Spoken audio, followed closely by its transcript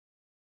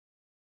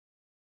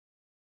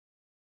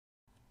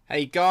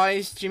Hey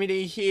guys, Jimmy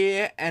D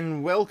here,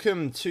 and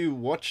welcome to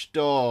Watch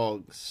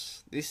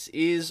Dogs. This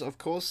is, of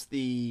course,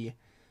 the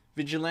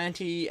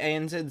Vigilante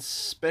ANZ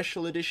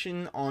Special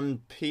Edition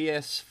on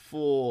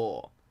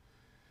PS4.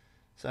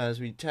 So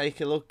as we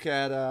take a look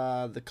at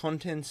the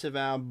contents of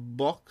our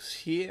box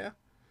here,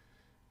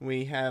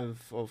 we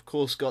have, of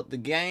course, got the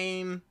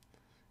game,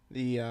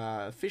 the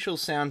official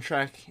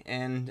soundtrack,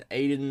 and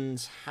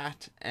Aiden's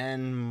hat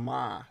and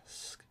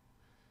mask.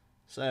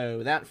 So,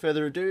 without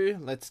further ado,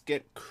 let's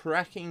get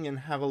cracking and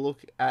have a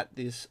look at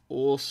this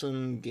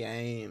awesome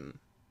game.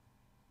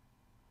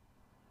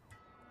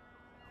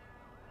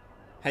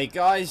 Hey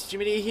guys,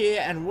 Jimmy D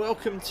here, and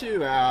welcome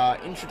to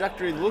our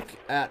introductory look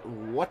at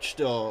Watch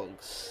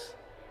Dogs.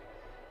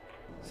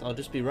 So I'll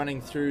just be running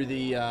through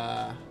the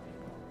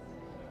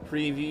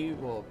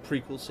preview or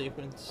prequel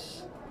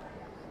sequence.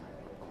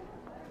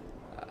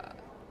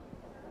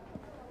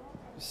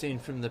 You've seen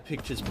from the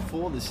pictures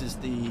before, this is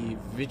the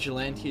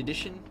Vigilante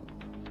edition.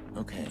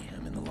 Okay,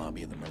 I'm in the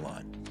lobby of the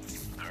Merlot.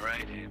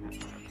 Alright,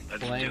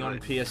 let's Playing do on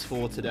it.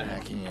 PS4 today.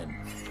 Hacking in.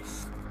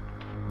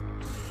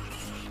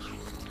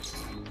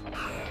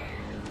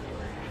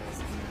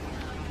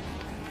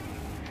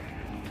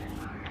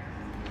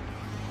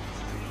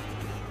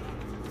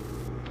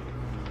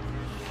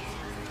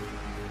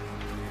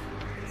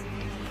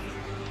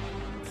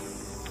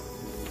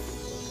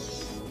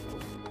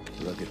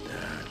 Look at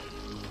that.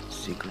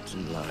 Secrets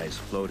and lies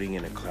floating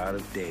in a cloud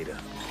of data.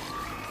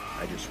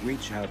 I just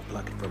reach out,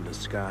 pluck it from the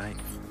sky,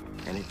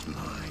 and it's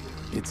mine.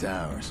 It's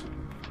ours.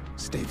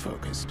 Stay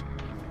focused.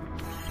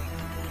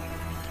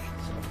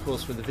 So of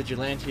course, with the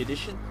Vigilante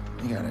edition.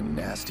 We got a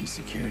nasty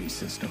security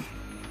system.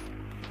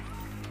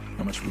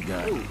 How much we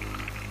got? Ooh.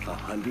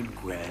 100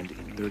 grand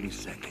in 30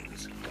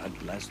 seconds. God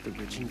bless the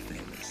rich and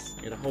famous.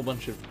 Get a whole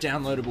bunch of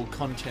downloadable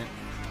content.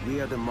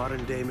 We are the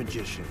modern day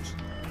magicians,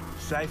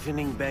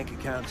 siphoning bank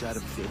accounts out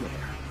of thin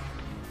air.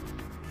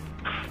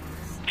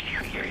 Do you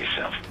hear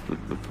yourself?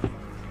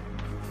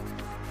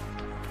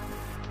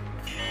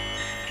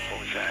 What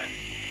was that?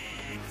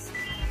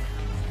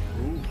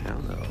 Ooh,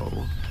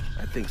 hello.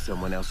 I think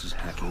someone else is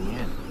hacking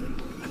in.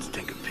 Let's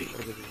take a peek.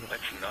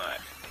 Let's not.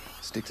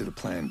 Stick to the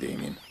plan,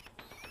 Damien.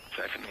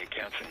 Siphon the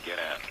accounts and get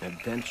out.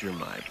 Adventure,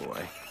 my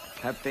boy.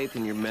 Have faith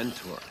in your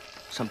mentor.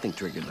 Something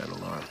triggered that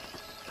alarm.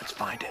 Let's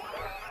find it.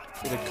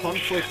 Bit of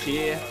conflict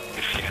here.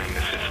 You're scanning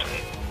the system.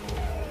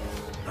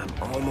 I'm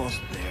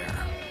almost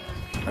there.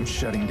 I'm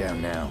shutting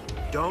down now.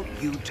 Don't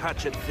you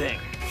touch a thing.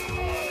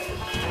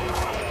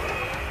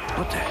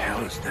 What the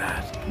hell is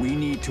that? We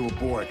need to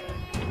abort.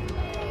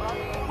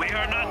 We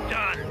are not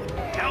done.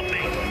 Help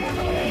me.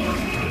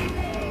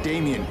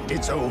 Damien,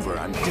 it's over.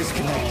 I'm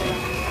disconnecting.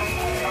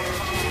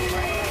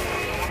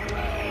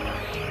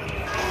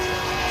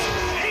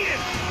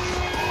 Aiden!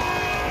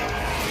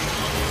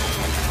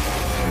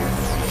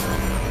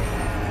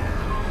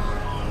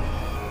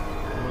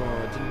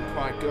 Oh, it didn't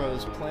quite go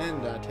as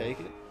planned, I take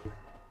it.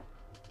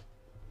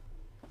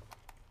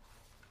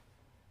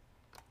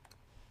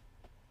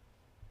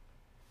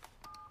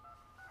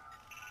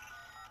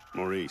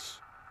 Maurice,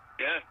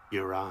 Yeah?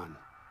 you're on.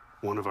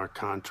 One of our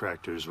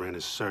contractors ran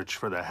a search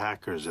for the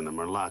hackers in the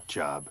Merlot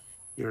job.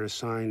 You're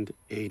assigned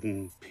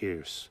Aiden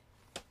Pierce.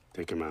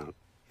 Take him out.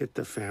 Hit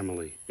the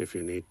family if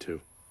you need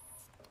to.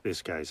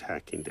 This guy's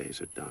hacking days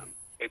are done.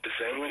 Ate the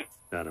family?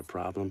 Got a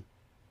problem?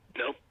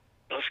 Nope.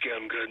 I'll scare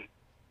him good.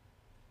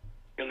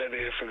 You'll never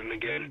hear from him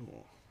again.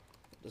 Ooh,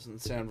 doesn't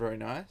sound very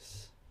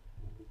nice.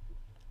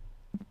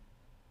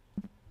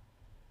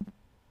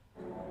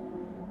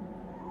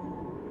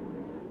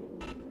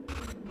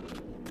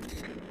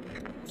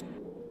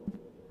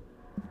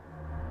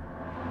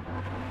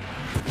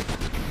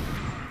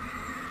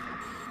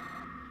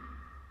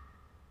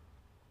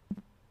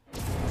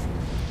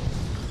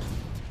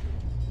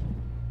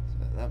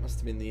 So that must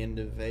have been the end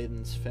of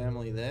Aiden's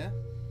family there.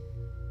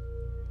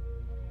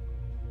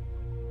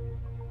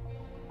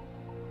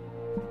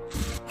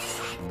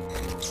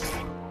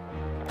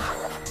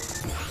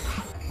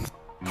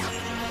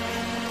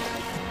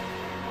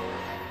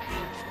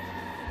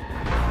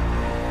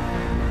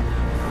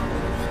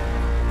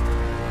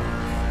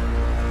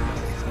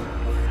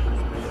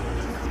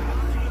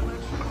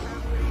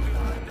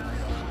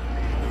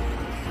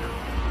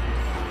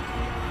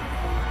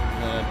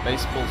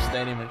 Baseball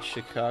stadium in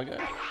Chicago,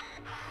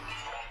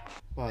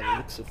 by the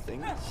looks of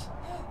things.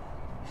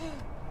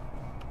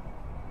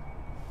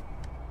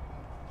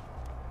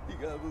 You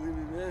gotta believe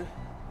me, man.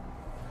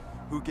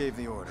 Who gave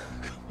the order?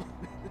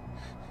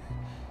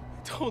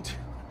 I told you.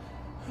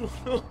 I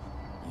don't know.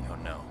 You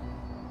don't know.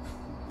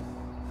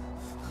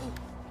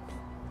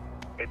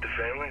 Ate the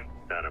family?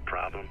 Not a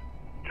problem.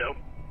 Nope.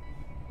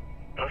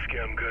 I'll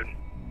scare him good.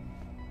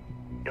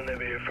 You'll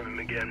never hear from him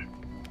again.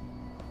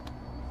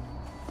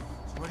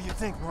 What do you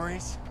think,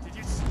 Maurice? Did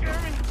you scare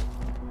me?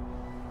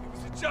 It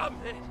was a job,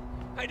 man.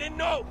 I didn't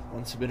know.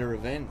 Wants a bit of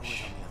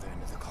revenge. On the other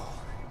end of the call.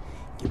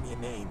 Give me a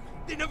name.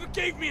 They never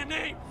gave me a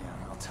name.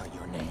 Yeah, I'll tell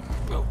your name.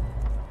 Oh.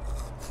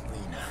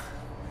 Lena.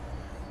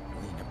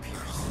 Lena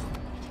Pierce.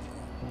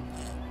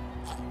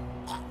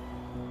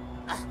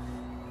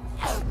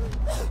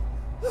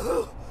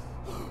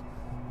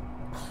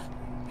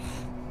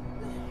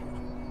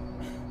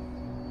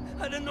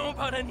 to know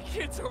about any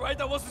kids, alright?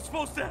 That wasn't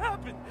supposed to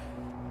happen.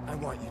 I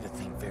want you to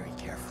think very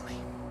carefully.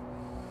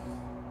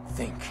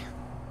 Think.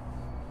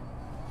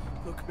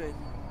 Look, man.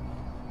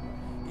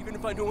 Even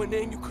if I knew a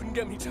name, you couldn't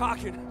get me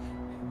talking.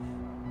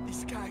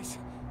 These guys...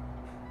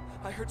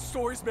 I heard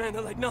stories, man,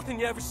 that like nothing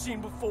you ever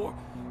seen before.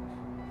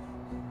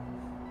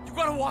 You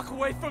gotta walk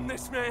away from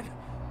this, man.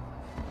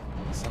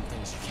 Some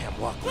things you can't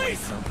walk away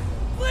from.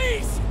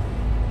 Please!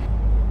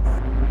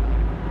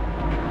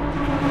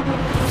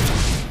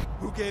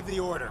 Who gave the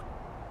order?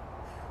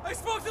 I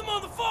spoke to them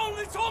on the phone.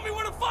 They told me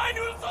where to find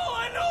you. That's all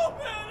I know,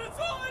 man. That's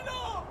all I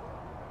know.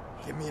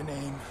 Give me a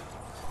name.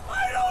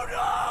 I don't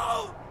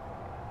know!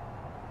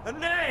 A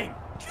name!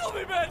 Kill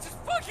me, man. Just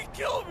fucking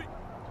kill me.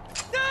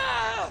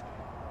 Ah!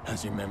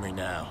 How's your memory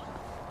now?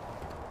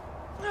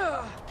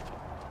 Ah!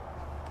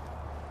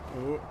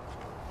 Oh.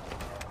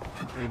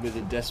 A little bit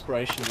of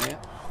desperation there.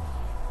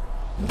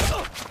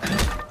 Don't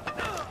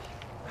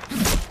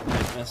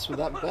mess with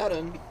that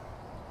button.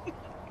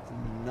 It's a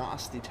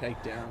nasty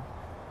takedown.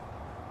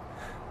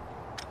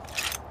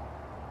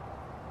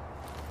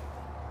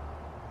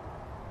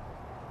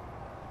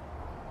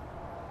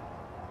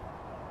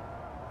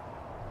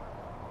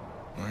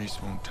 Maurice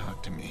won't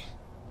talk to me,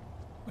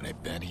 but I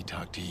bet he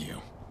talked to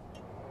you.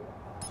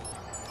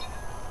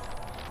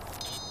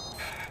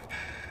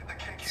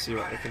 See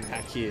what we can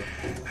hack here.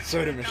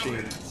 Soda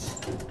machines.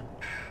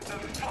 The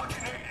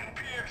fucking Aiden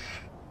Pierce.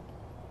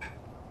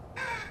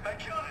 I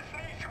killed his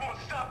niece. He won't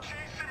stop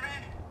chasing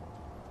me.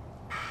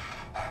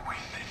 Who is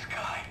this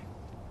guy?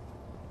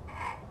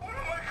 What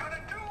am I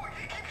gonna do?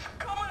 He keeps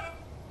coming.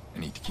 I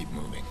need to keep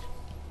moving.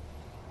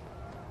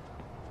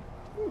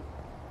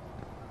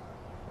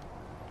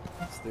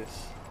 What's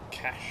this?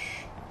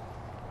 Cash.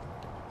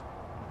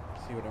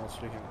 See what else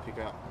we can pick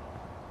up.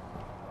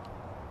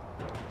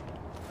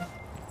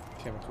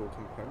 Chemical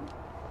component.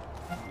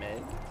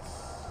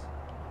 Meds.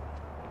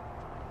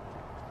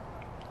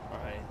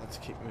 Alright, let's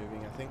keep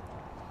moving, I think.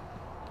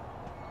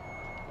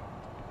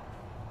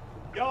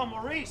 Yo,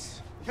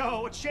 Maurice!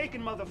 Yo, what's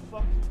shaking,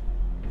 motherfucker?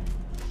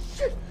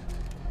 Shit!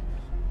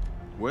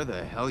 Where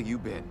the hell you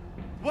been?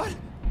 What?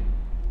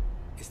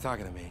 He's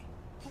talking to me.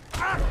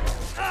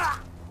 I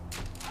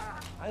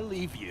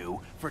leave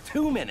you for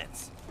 2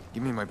 minutes.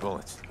 Give me my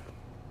bullets.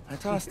 I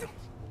tossed him.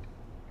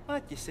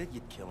 What? You said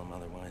you'd kill him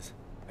otherwise.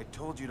 I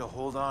told you to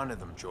hold on to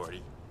them,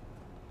 Jordy.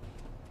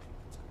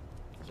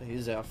 So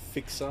here's our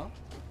fixer.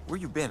 Where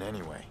you been,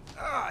 anyway?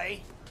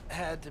 I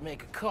had to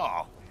make a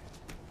call.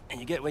 And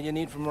you get what you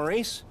need from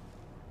Maurice?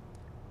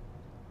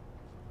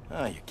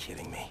 Oh, you're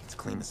kidding me. Let's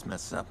clean this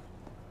mess up.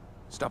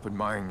 Stop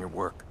admiring your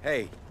work.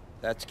 Hey,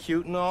 that's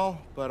cute and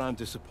all, but I'm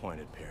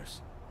disappointed,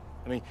 Pierce.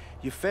 I mean,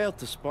 you failed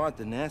to spot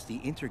the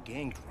nasty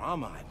inter-gang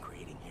drama I'm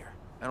creating here.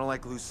 I don't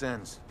like loose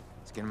ends.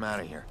 Let's get him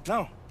out of here.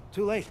 No,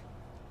 too late.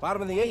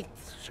 Bottom of the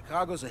 8th.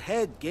 Chicago's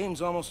ahead.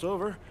 Game's almost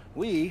over.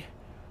 We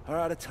are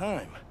out of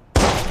time.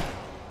 Nice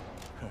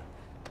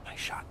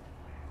shot.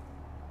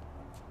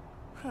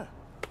 Huh.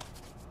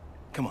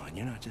 Come on,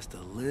 you're not just a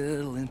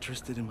little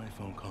interested in my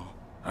phone call?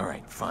 All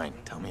right, fine.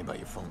 Tell me about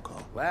your phone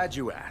call. Glad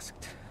you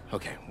asked.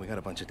 Okay, we got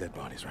a bunch of dead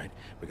bodies, right?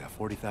 We got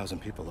 40,000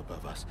 people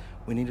above us.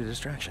 We need a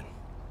distraction.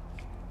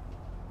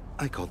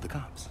 I called the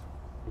cops.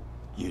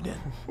 You did.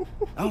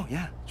 Oh,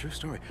 yeah, true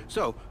story.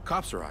 So,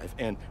 cops arrive,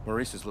 and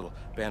Maurice's little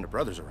band of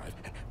brothers arrive,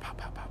 and pow,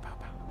 pow, pow, pow,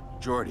 pow.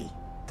 Jordy,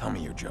 tell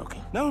me you're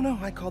joking. No,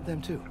 I called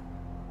them too.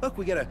 Look,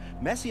 we get a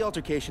messy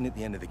altercation at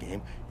the end of the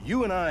game.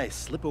 You and I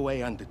slip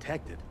away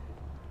undetected.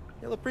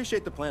 You'll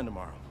appreciate the plan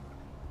tomorrow.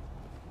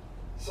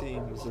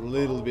 Seems a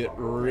little bit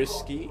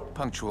risky.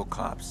 Punctual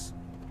cops.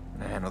 I'm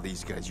gonna handle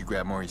these guys. You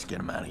grab Maurice, get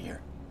him out of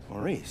here.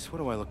 Maurice, what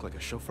do I look like, a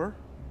chauffeur?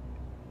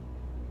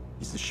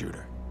 He's the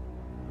shooter.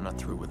 I'm not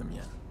through with him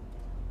yet.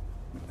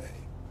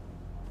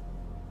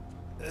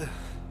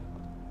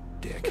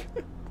 Dick.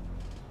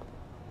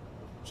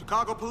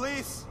 Chicago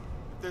police!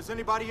 If there's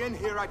anybody in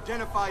here,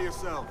 identify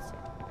yourselves.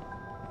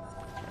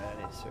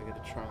 Alrighty, so we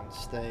gotta try and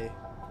stay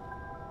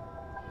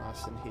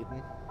nice and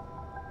hidden.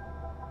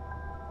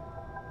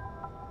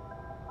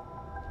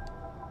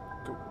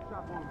 Cool.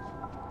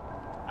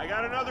 I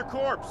got another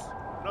corpse.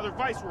 Another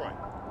Viceroy.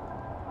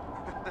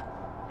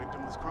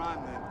 Victimless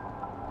crime, then.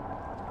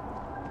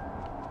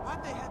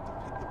 Why'd they have to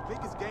pick the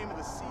biggest game of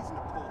the season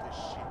to pull this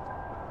shit?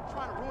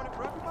 Trying to ruin it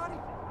for everybody?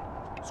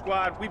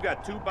 Squad, we've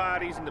got 2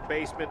 bodies in the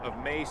basement of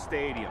May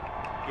Stadium.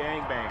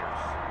 Gangbangers.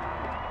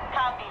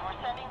 Copy.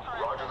 We're sending for...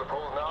 Rogers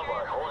opposed now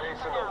by Jorge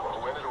Sonova,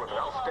 who ended with an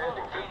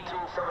outstanding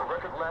 15-7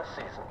 record last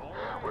season.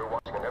 We're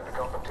watching an epic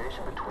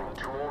confrontation between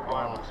 2 old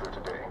rivals here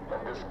today,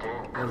 and this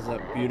game... There's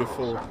that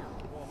beautiful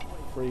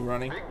free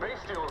running. Big base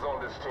steals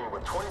on this team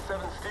with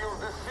 27 steals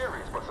this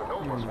series, but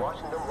Sonova's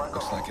watching them like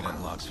Looks a like it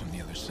unlocks from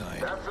the other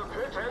side. That's a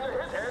pitch and a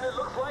hit, and it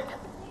looks like...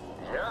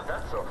 Yeah,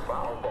 that's a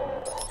foul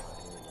ball.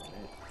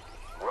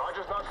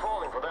 Rogers not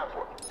falling for that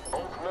one.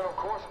 Both men, of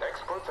course,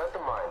 experts at the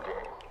mind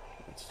game.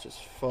 Let's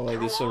just follow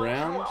this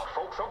around.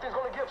 Folks, something's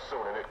gonna give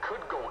soon, and it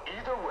could go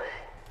either way.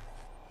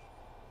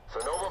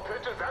 Sonova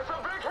pitches, that's a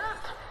big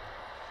hit!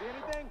 See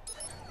anything?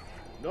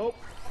 Nope.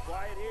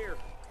 Quiet here.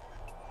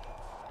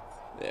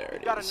 There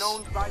it Got a is.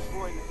 known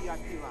viceroy in the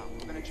VIP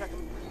lounge. We're gonna check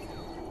him.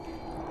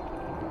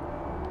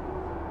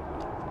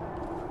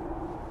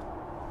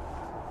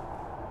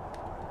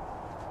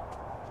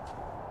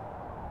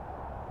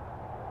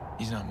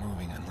 He's not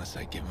moving unless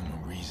I give him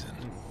a reason.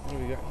 What do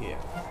we got here?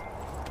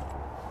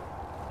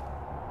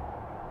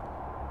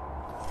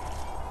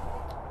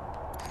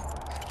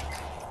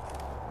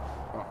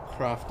 Oh,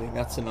 crafting.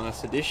 That's a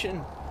nice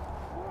addition.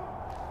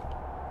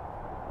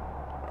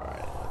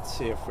 Alright, let's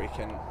see if we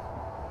can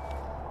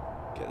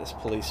get this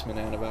policeman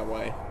out of our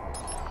way.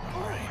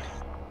 Alright.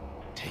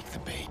 Take the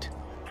bait.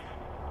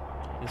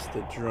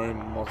 Mr.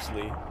 Jerome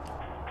Mosley.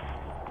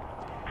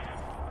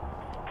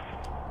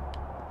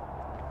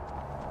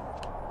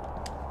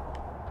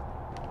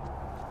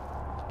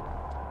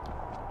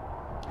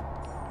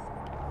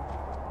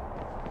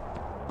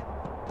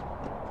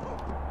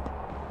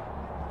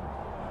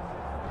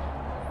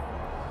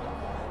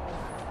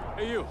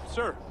 Hey, you,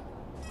 sir.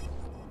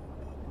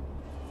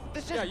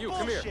 This is Yeah, you,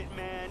 come here. bullshit,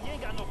 man. You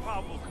ain't got no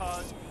probable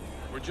cause.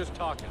 We're just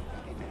talking.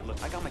 Hey, man,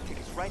 look, I got my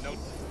tickets right here.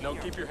 No,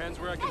 keep your hands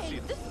where I can see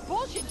them. This is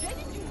bullshit. Jay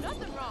didn't do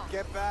nothing wrong.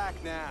 Get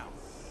back now.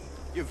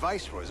 You're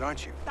viceroys,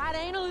 aren't you? That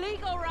ain't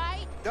illegal,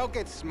 right? Don't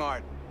get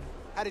smart.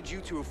 How did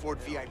you two afford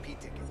VIP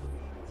tickets?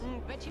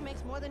 Bet you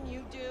makes more than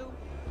you do.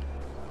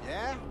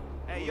 Yeah?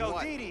 Hey, yo,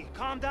 Dee,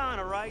 calm down,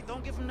 all right?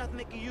 Don't give him nothing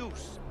to make a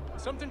use.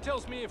 Something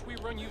tells me if we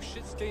run you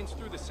shit stains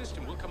through the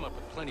system, we'll come up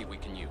with plenty we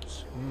can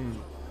use.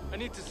 I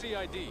need to see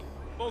ID.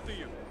 Both of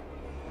you.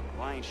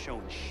 Well, I ain't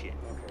showing shit.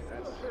 Okay,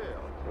 that's it.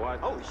 What?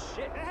 Holy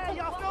shit. Hey,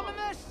 y'all filming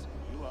this?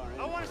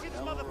 I want to see this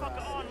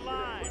motherfucker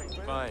online.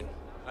 Fine.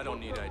 I don't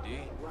need ID.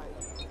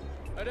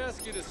 I'd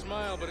ask you to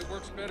smile, but it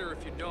works better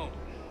if you don't.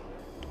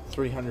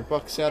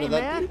 $300 out of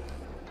that man. dude.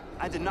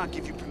 I did not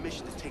give you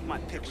permission to take my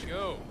Here picture. we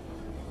go.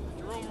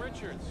 Jerome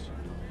Richards.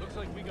 Looks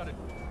like we got a...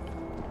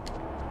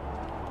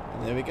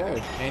 And there we go.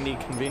 Handy,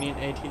 convenient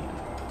ATM.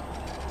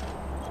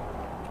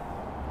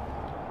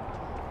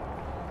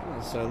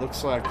 So it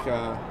looks like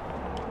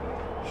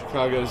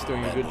Chicago's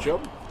doing a good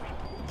job.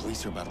 The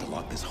police are about to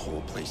lock this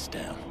whole place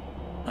down.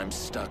 I'm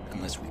stuck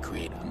unless we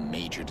create a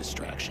major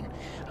distraction.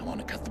 I want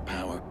to cut the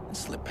power and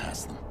slip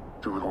past them.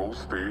 To the whole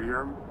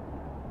stadium?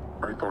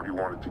 I thought you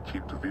wanted to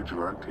keep the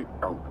Vigilante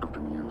out of the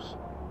news.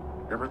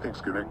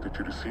 Everything's connected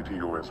to the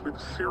CTOS with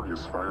a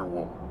serious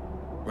firewall.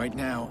 Right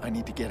now, I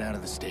need to get out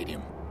of the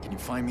stadium. Can you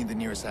find me the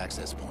nearest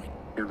access point?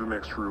 In the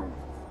next room.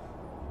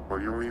 Well,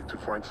 you'll need to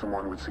find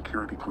someone with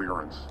security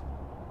clearance.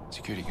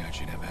 Security guard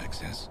should have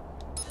access.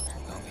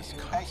 All these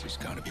cops, there's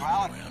gotta be one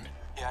Alan? around.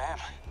 Yeah, I am.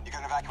 You got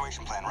an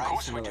evacuation plan, right? Of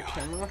course we do.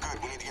 Camera.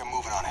 Good, we need to get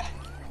moving on it.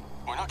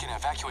 We're not gonna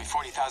evacuate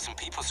 40,000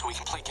 people so we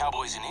can play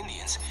cowboys and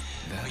Indians.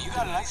 But you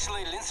got an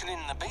isolated incident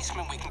in the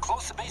basement, we can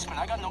close the basement.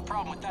 I got no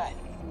problem with that.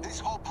 This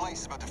whole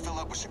place is about to fill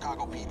up with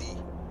Chicago PD.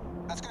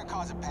 That's gonna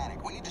cause a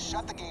panic. We need to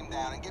shut the game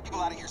down and get people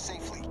out of here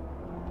safely.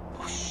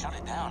 Oh, shut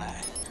it down.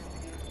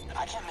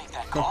 I can't make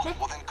that call.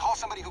 Well, then call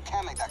somebody who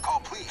can make that call,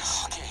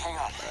 please. Okay, hang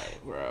on. Right,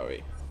 where are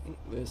we?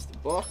 There's the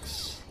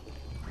box.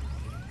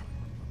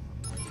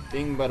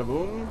 Bing bada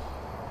boom.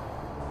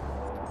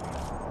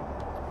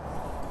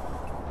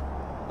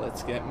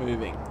 Let's get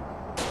moving.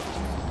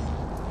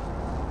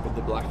 With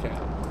the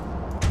blackout.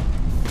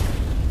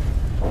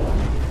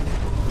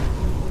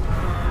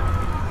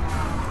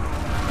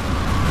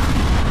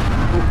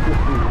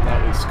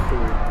 That was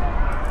cool.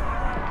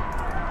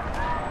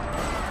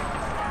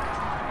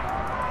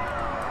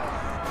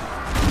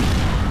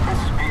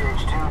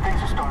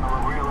 Things are starting to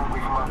look real ugly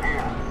from up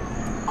here.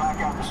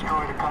 Blackout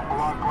destroyed a couple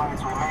arc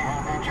lights we may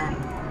have injured.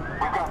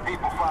 We've got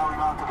people filing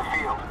onto the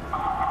field.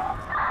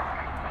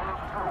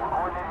 We're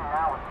coordinating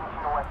now with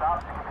CTOS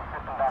Ops to get the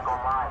system back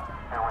online.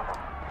 Bear with them.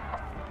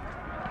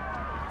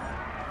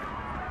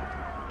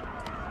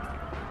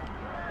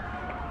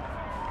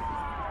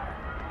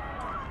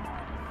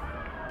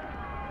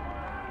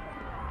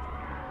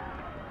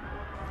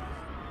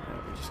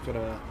 We just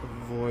gotta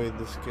avoid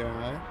this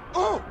guy.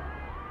 Oh!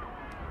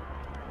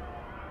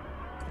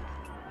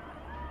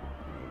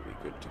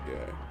 Good to go.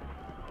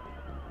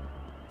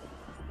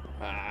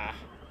 Ah.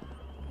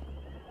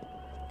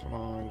 Come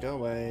on, go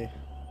away.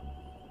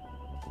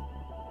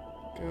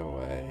 Go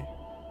away.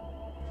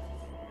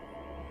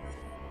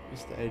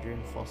 Mr.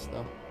 Adrian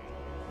Foster.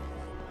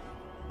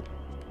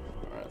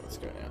 Alright, let's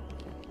go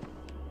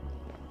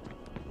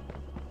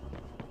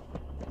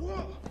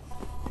now.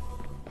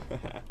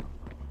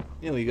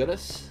 Nearly got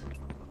us.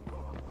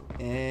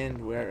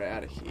 And we're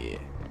out of here.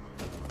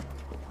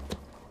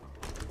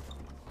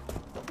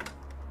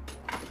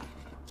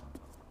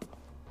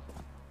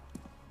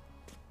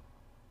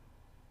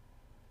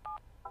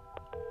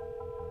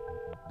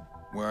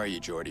 Where are you,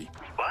 Jordy?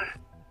 What?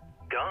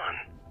 Gone.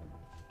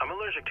 I'm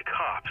allergic to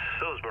cops,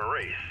 so's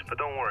Maurice, but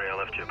don't worry, I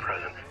left you a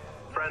present.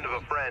 Friend of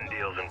a friend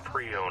deals in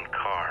pre-owned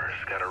cars.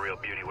 Got a real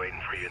beauty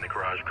waiting for you in the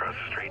garage across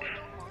the street.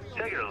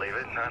 Take it or leave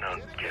it, I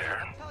don't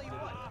care.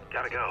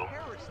 Gotta go.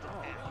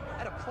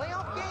 At a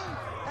playoff game?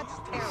 That's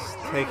terrorist.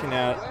 Taking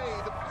out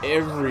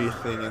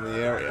everything in the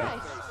area.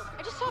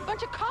 I just saw a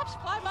bunch of cops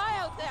fly by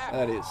out there.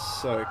 That is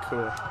so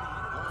cool.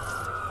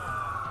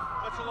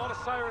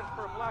 siren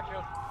for a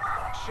blackout.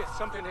 Shit,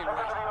 something ain't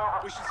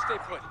right. We should stay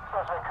put.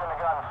 Suspect couldn't have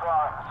gotten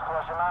far. Let's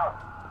flush him out.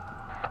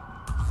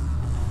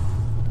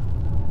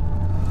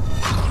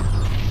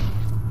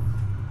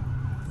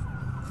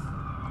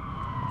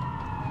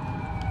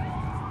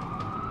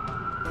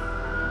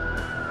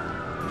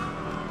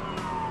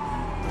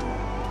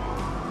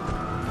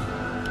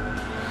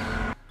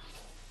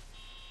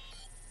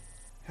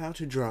 How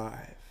to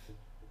drive.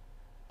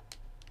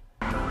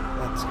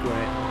 That's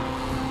great.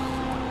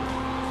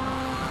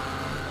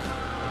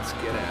 Let's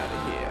get out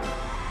of here.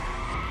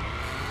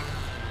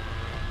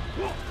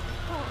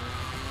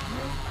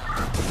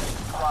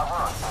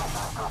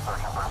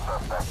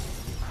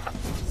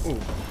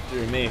 Ooh,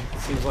 dear me.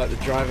 Seems like the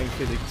driving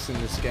physics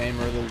in this game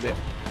are a little bit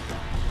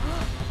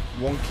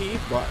wonky,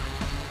 but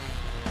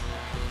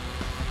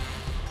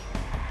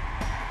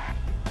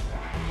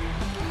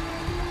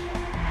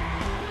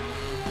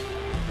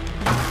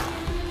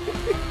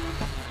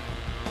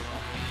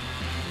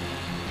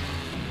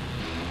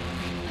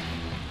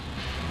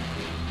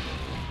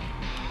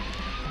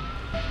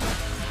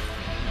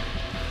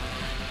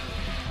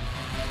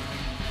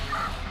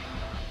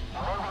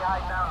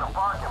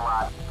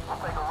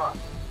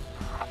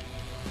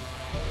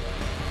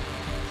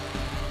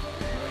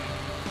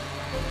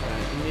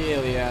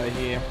nearly out of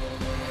here.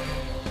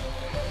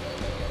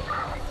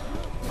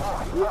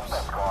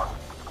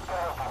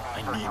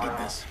 I needed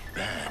this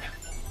bad.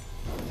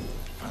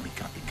 Finally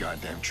got the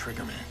goddamn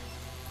trigger, man.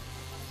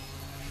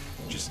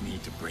 Just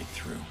need to break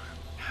through.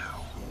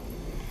 How?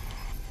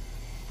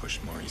 Push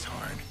Maury's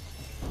hard.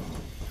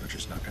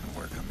 Torture's not gonna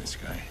work on this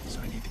guy, so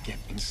I need to get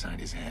inside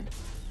his head.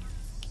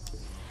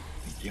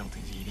 The guilt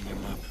is eating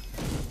him up.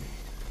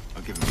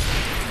 I'll give him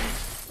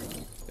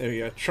a There we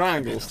go.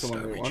 Triangles to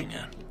one.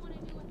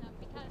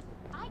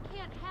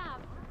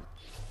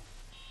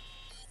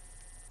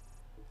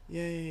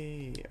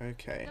 Yay,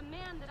 okay. The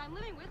man that I'm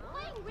living with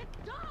playing with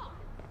dolls.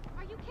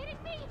 Are you kidding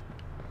me?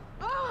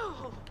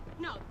 Oh,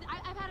 no,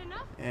 I've had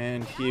enough.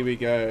 And here we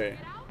go.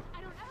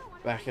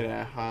 Back at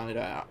our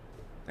hideout.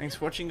 Thanks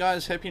for watching,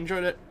 guys. Hope you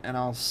enjoyed it, and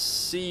I'll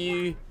see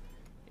you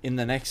in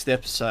the next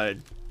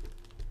episode.